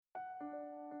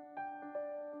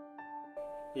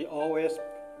He always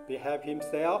behave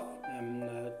himself and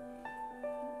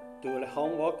do the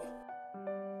homework.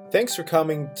 Thanks for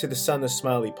coming to the Son of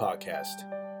Smiley podcast.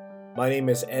 My name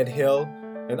is Ed Hill,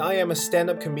 and I am a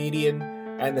stand-up comedian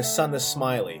and the son of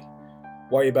Smiley.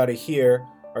 What you're about to hear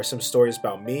are some stories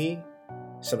about me,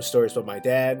 some stories about my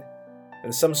dad,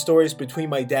 and some stories between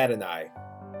my dad and I.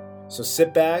 So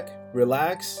sit back,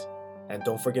 relax, and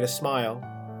don't forget to smile.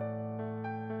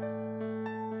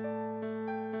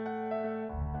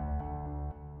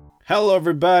 Hello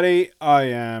everybody, I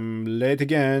am late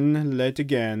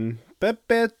again, but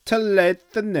better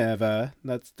late than never.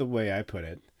 That's the way I put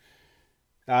it.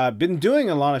 I've been doing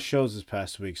a lot of shows this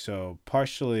past week, so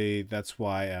partially that's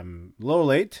why I'm a little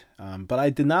late, but I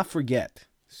did not forget.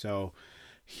 So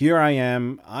here I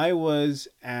am. I was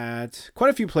at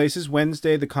quite a few places.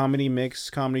 Wednesday, the Comedy Mix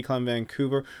Comedy Club in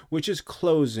Vancouver, which is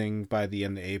closing by the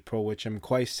end of April, which I'm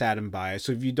quite saddened by.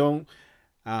 So if you don't,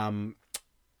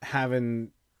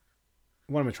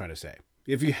 what am I trying to say?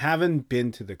 If you haven't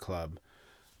been to the club,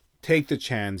 take the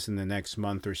chance in the next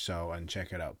month or so and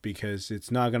check it out, because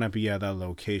it's not going to be at that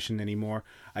location anymore.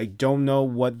 I don't know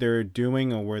what they're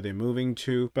doing or where they're moving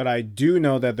to, but I do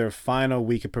know that their final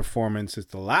week of performance is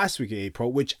the last week of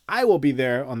April, which I will be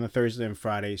there on the Thursday and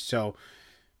Friday. So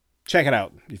check it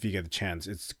out if you get the chance.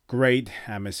 It's great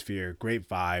atmosphere, great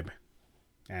vibe,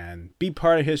 and be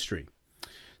part of history.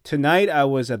 Tonight I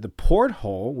was at the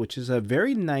Porthole, which is a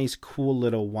very nice, cool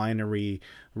little winery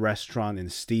restaurant in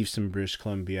Steveston, British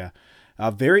Columbia. A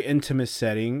very intimate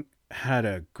setting. Had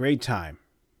a great time.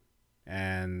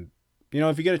 And,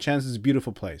 if you get a chance, it's a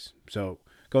beautiful place. So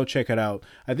go check it out.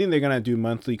 I think they're going to do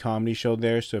monthly comedy show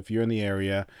there. So if you're in the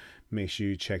area, make sure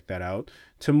you check that out.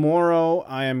 Tomorrow,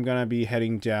 I am going to be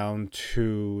heading down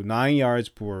to 9 Yards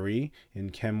Brewery in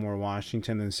Kenmore,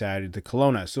 Washington, and Saturday to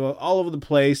Kelowna. So all over the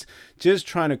place, just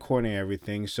trying to coordinate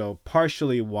everything. So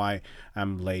partially why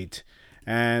I'm late.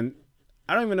 And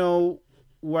I don't even know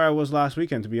where I was last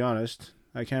weekend, to be honest.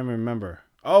 I can't remember.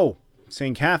 Oh,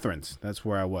 St. Catharines. That's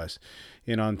where I was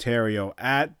in Ontario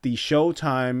at the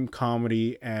Showtime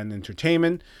Comedy and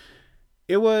Entertainment.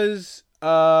 It was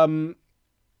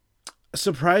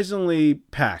surprisingly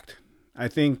packed. I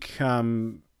think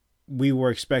we were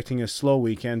expecting a slow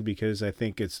weekend because I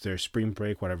think it's their spring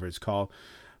break, whatever it's called.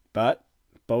 But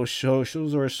both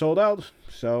shows were sold out,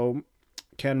 so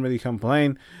can't really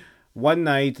complain. One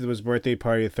night, there was a birthday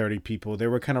party of 30 people. They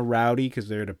were kind of rowdy because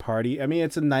they're at a party. I mean,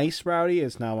 it's a nice rowdy.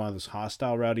 It's not one of those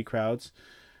hostile rowdy crowds.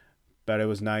 But it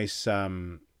was nice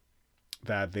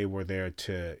that they were there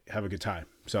to have a good time.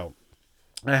 So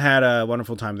I had a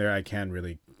wonderful time there. I can't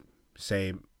really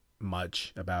say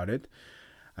much about it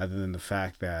other than the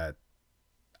fact that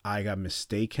I got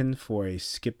mistaken for a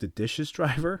skip the dishes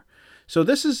driver. So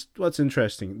this is what's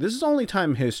interesting. This is the only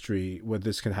time in history where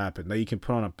this can happen. That you can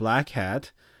put on a black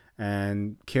hat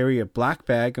and carry a black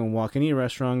bag and walk in any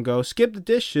restaurant and go, skip the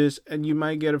dishes, and you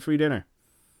might get a free dinner.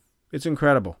 It's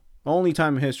incredible. Only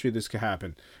time in history this could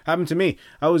happen. Happened to me.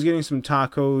 I was getting some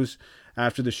tacos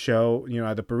after the show,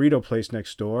 at the burrito place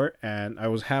next door, and I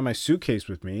had my suitcase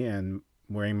with me and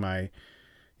wearing my,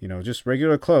 just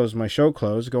regular clothes, my show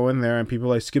clothes, go in there, and people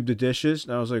like, skip the dishes,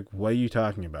 and I was like, what are you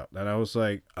talking about? And I was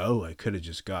like, oh, I could have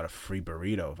just got a free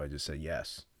burrito if I just said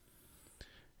yes.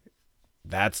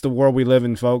 That's the world we live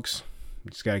in, folks.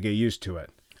 You just got to get used to it.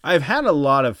 I've had a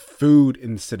lot of food-related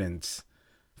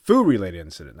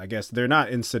incidents. I guess they're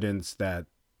not incidents that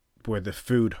where the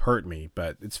food hurt me,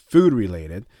 but it's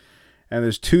food-related. And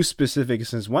there's two specific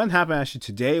instances. One happened actually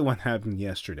today, one happened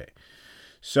yesterday.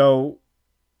 So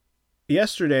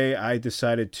yesterday I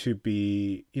decided to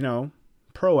be,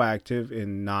 proactive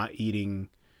in not eating,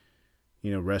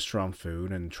 restaurant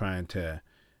food and trying to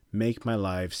make my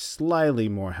life slightly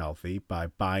more healthy by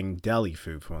buying deli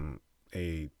food from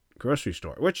a grocery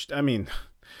store, which, I mean,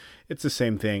 it's the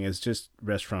same thing as just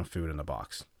restaurant food in a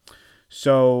box.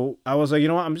 So I was like,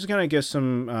 I'm just going to get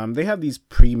some, they have these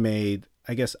pre-made,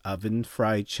 I guess, oven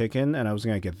fried chicken, and I was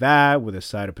going to get that with a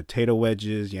side of potato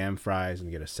wedges, yam fries,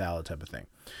 and get a salad type of thing.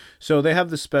 So they have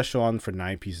this special on for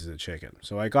 9 pieces of chicken.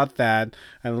 So I got that,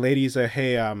 and the lady said,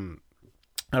 hey, I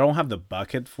don't have the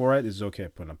bucket for it. Is it okay to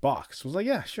put in a box? I was like,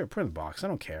 yeah, sure, put in a box. I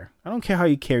don't care. I don't care how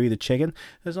you carry the chicken,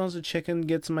 as long as the chicken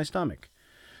gets in my stomach.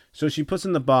 So she puts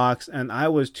in the box, and I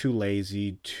was too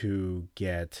lazy to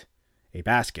get a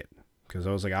basket because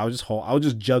I was like, I'll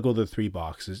just juggle the 3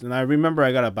 boxes. And I remember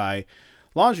I gotta buy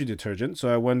laundry detergent,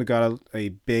 so I went and got a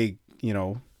big,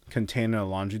 container of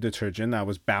laundry detergent. I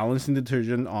was balancing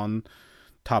detergent on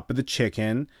top of the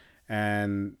chicken,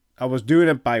 and I was doing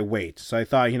it by weight. So I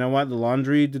thought, the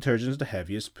laundry detergent is the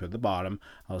heaviest, put at the bottom.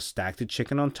 I'll stack the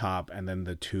chicken on top, and then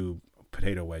the 2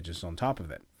 potato wedges on top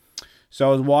of it. So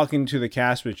I was walking to the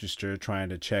cash register trying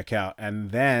to check out.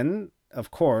 And then, of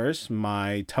course,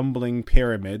 my tumbling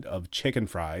pyramid of chicken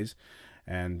fries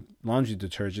and laundry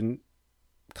detergent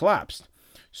collapsed.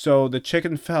 So the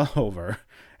chicken fell over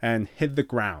and hit the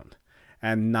ground.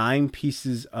 And 9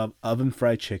 pieces of oven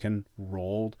fried chicken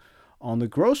rolled on the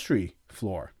grocery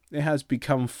floor. It has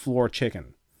become floor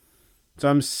chicken. So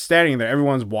I'm standing there.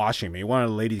 Everyone's watching me. One of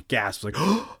the ladies gasped, like,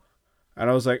 oh! And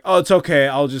I was like, oh, it's okay.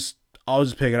 I'll just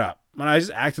pick it up. And I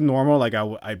just acted normal, like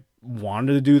I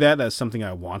wanted to do that. That's something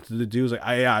I wanted to do. It was like,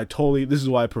 I totally, this is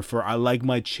what I prefer. I like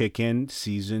my chicken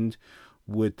seasoned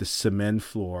with the cement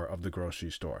floor of the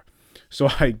grocery store. So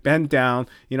I bent down,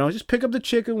 just pick up the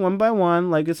chicken one by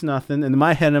one, like it's nothing. And in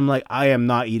my head, I'm like, I am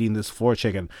not eating this floor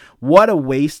chicken. What a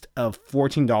waste of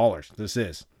 $14 this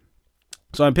is.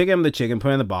 So I'm picking up the chicken, put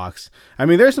it in the box. I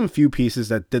mean, there's some few pieces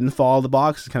that didn't fall in the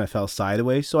box. It kind of fell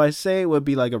sideways. So I say it would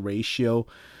be like a ratio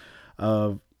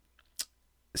of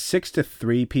 6 to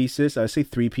 3 pieces. I say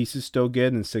 3 pieces still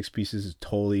good, and 6 pieces has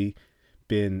totally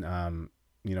been,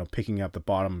 picking up the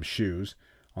bottom of shoes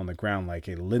on the ground like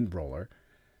a lint roller.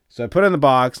 So I put it in the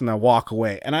box and I walk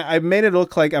away. And I made it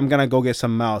look like I'm going to go get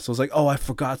something else. So I was like, oh, I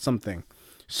forgot something.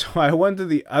 So I went to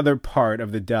the other part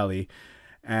of the deli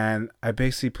and I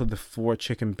basically put the floor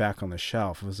chicken back on the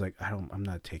shelf. I was like, I'm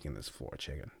not taking this floor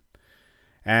chicken.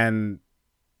 And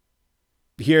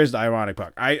here's the ironic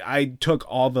part. I took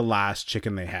all the last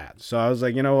chicken they had. So I was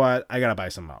like, you know what? I got to buy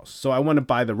something else. So I went to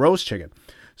buy the roast chicken.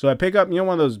 So I pick up, one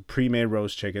of those pre-made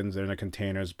roast chickens. They're in the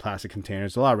containers, plastic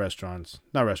containers. A lot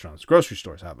of grocery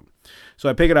stores have them. So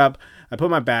I pick it up. I put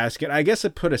my basket. I guess I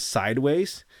put it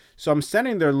sideways. So I'm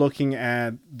standing there looking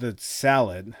at the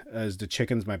salad as the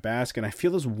chicken's my basket. And I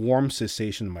feel this warm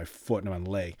sensation in my foot and my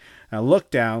leg. And I look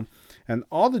down, and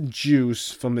all the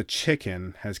juice from the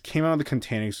chicken has came out of the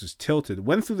containers, was tilted,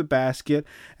 went through the basket,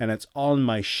 and it's all in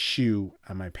my shoe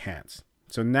and my pants.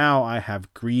 So now I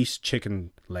have greased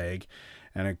chicken leg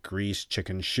and a greased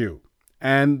chicken shoe.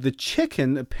 And the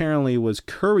chicken apparently was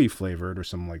curry flavored or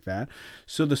something like that.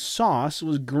 So the sauce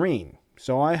was green.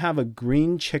 So I have a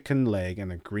green chicken leg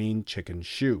and a green chicken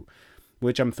shoe,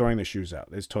 which I'm throwing the shoes out.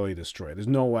 It's totally destroyed. There's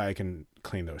no way I can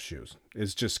clean those shoes.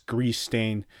 It's just grease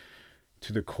stained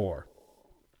to the core.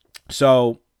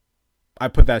 So I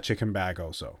put that chicken back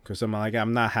also because I'm like,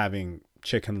 I'm not having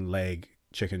chicken leg,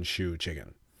 chicken shoe,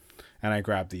 chicken. And I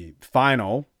grabbed the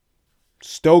final,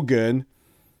 still good.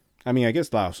 I mean, I guess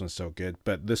the last one's so good,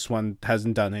 but this one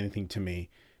hasn't done anything to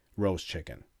me. Roast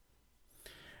chicken.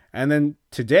 And then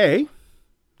today,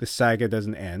 the saga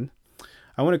doesn't end.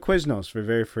 I went to Quiznos for the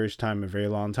very first time in a very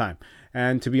long time.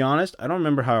 And to be honest, I don't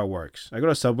remember how it works. I go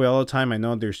to Subway all the time. I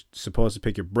know they're supposed to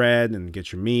pick your bread and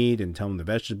get your meat and tell them the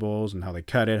vegetables and how they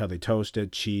cut it, how they toast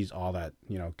it, cheese, all that,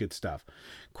 good stuff.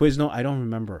 Quiznos, I don't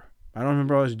remember. I don't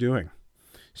remember what I was doing.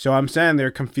 So I'm standing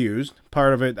there confused.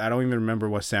 Part of it, I don't even remember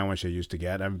what sandwich I used to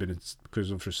get. I haven't been at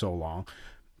Quiznos for so long.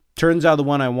 Turns out the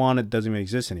one I wanted doesn't even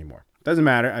exist anymore. Doesn't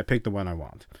matter. I picked the one I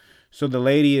want. So the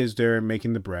lady is there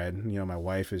making the bread. My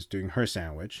wife is doing her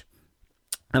sandwich.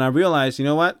 And I realized, you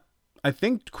know what? I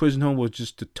think Quiznos was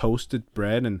just the toasted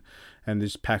bread and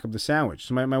just pack up the sandwich.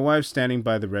 So my wife's standing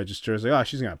by the register. I was like, oh,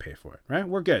 she's going to pay for it, right?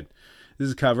 We're good. This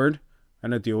is covered.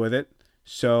 I'm going to deal with it.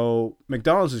 So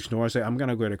McDonald's ignores it. I'm going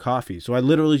to go get a coffee. So I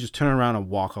literally just turn around and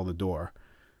walk out the door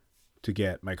to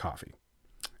get my coffee.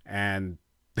 And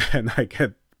then I get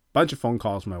a bunch of phone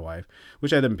calls from my wife,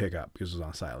 which I didn't pick up because it was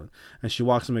on silent. And she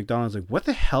walks to McDonald's like, what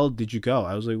the hell did you go?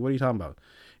 I was like, what are you talking about?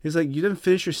 He's like, you didn't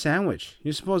finish your sandwich.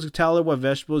 You're supposed to tell her what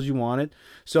vegetables you wanted.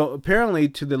 So apparently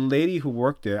to the lady who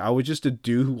worked there, I was just a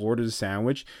dude who ordered a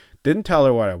sandwich, didn't tell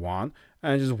her what I want,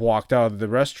 and I just walked out of the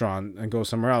restaurant and go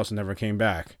somewhere else and never came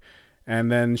back.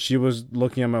 And then she was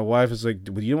looking at my wife. It's like,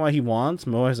 do you know what he wants?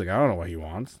 My wife's like, I don't know what he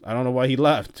wants. I don't know why he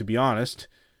left, to be honest.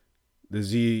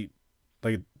 Does he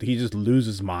just lose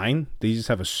his mind? Did he just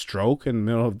have a stroke in the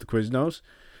middle of the Quiznos?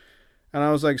 And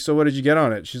I was like, so what did you get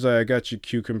on it? She's like, I got you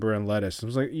cucumber and lettuce. I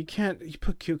was like, you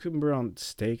put cucumber on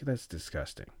steak? That's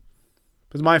disgusting.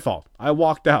 It was my fault. I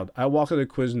walked out. I walked out of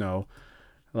Quiznos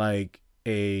like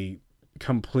a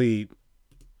complete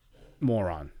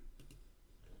moron.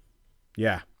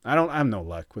 Yeah. I have no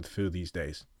luck with food these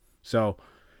days. So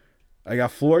I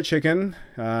got floor chicken,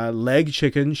 leg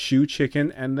chicken, shoe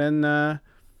chicken, and then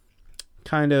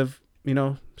kind of,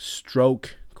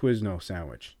 stroke Quiznos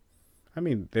sandwich. I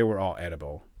mean, they were all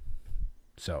edible.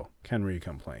 So can't really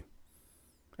complain.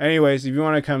 Anyways, if you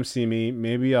want to come see me,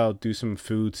 maybe I'll do some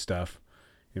food stuff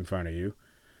in front of you.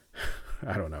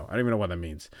 I don't know. I don't even know what that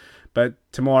means. But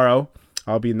tomorrow,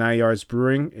 I'll be 9 Yards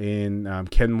Brewing in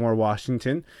Kenmore,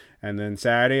 Washington. And then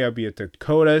Saturday, I'll be at the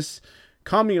Dakotas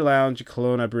Comedy Lounge,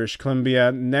 Kelowna, British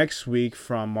Columbia. Next week,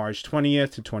 from March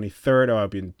 20th to 23rd, I'll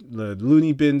be in the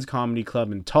Looney Bins Comedy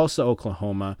Club in Tulsa,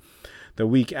 Oklahoma. The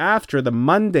week after, the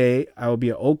Monday, I will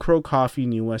be at Oak Crow Coffee,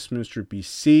 New Westminster,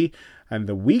 BC. And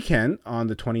the weekend, on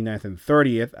the 29th and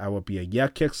 30th, I will be at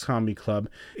Yuck Yucks Comedy Club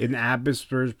in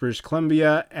Abbotsford, British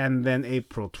Columbia. And then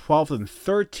April 12th and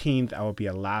 13th, I will be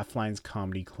at Laugh Lines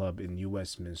Comedy Club in New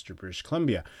Westminster, British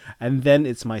Columbia. And then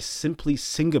it's my Simply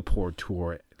Singapore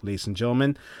tour. Ladies and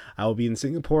gentlemen, I will be in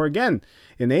Singapore again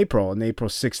in April. On April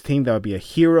 16th, I will be at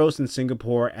Heroes in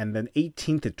Singapore. And then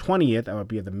 18th to 20th, I will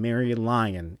be at the Merry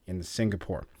Lion in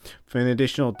Singapore. For any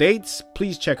additional dates,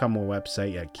 please check out my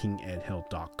website at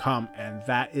kingedhill.com. And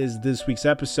that is this week's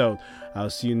episode.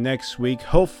 I'll see you next week,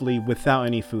 hopefully without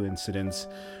any food incidents,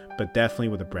 but definitely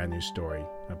with a brand new story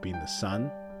of being the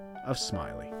son of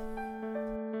Smiley.